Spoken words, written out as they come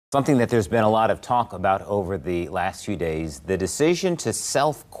Something that there's been a lot of talk about over the last few days, the decision to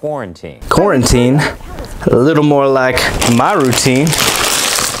self-quarantine. Quarantine? A little more like my routine.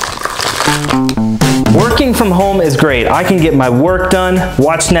 Working from home is great. I can get my work done,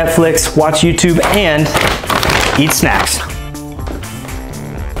 watch Netflix, watch YouTube, and eat snacks.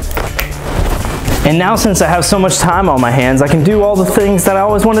 And now since I have so much time on my hands, I can do all the things that I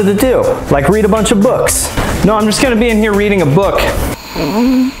always wanted to do, like read a bunch of books. No, I'm just gonna be in here reading a book.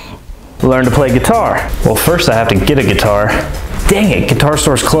 Learn to play guitar. Well, first I have to get a guitar. Dang it, guitar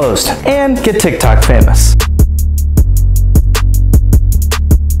store's closed. And get TikTok famous.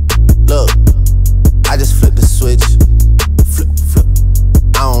 Look, I just flipped the switch. Flip, flip.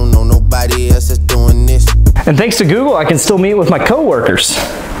 I don't know nobody else that's doing this. And thanks to Google, I can still meet with my coworkers.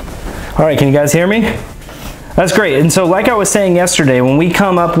 All right, can you guys hear me? That's great. And so like I was saying yesterday, when we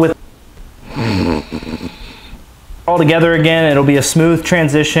come up with all together again, it'll be a smooth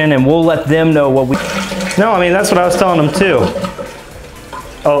transition and we'll let them know what we... No, I mean, that's what I was telling them too.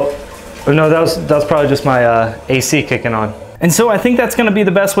 Oh, no, that was probably just my AC kicking on. And so I think that's gonna be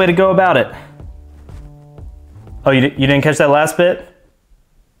the best way to go about it. Oh, you didn't catch that last bit?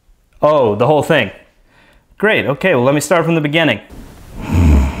 Oh, the whole thing. Great, okay, well let me start from the beginning.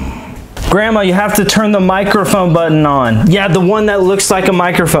 Grandma, you have to turn the microphone button on. Yeah, the one that looks like a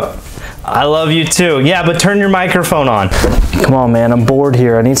microphone. I love you too. Yeah, but turn your microphone on. Come on, man, I'm bored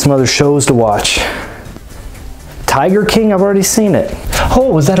here. I need some other shows to watch. Tiger King, I've already seen it.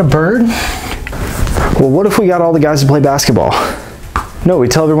 Oh, was that a bird? Well, what if we got all the guys to play basketball? No, we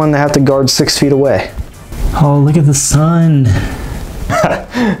tell everyone they have to guard 6 feet away. Oh, look at the sun.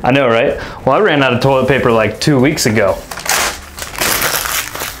 I know, right? Well, I ran out of toilet paper like 2 weeks ago.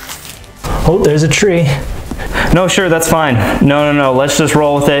 Oh, there's a tree. No, sure, that's fine. No, let's just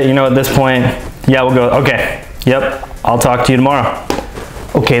roll with it. You know, at this point, yeah, we'll go. Okay, yep, I'll talk to you tomorrow.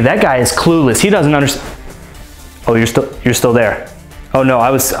 Okay, that guy is clueless. He doesn't understand. Oh, you're still there. Oh no, I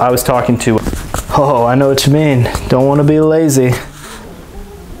was talking to. Oh, I know what you mean. Don't want to be lazy.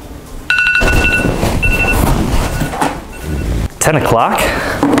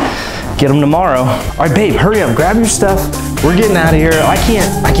 $10 Get them tomorrow. All right, babe, hurry up, grab your stuff. We're getting out of here. I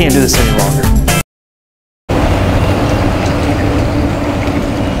can't do this any longer.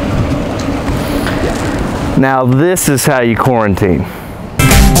 Now this is how you quarantine.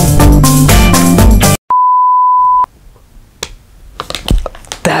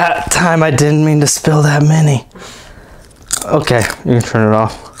 That time I didn't mean to spill that many. Okay, you can turn it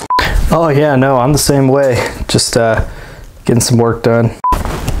off. Oh yeah, no, I'm the same way. Just getting some work done.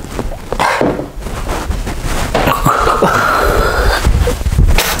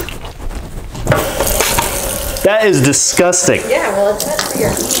 That is disgusting. Yeah, well, it's bad for your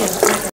hands.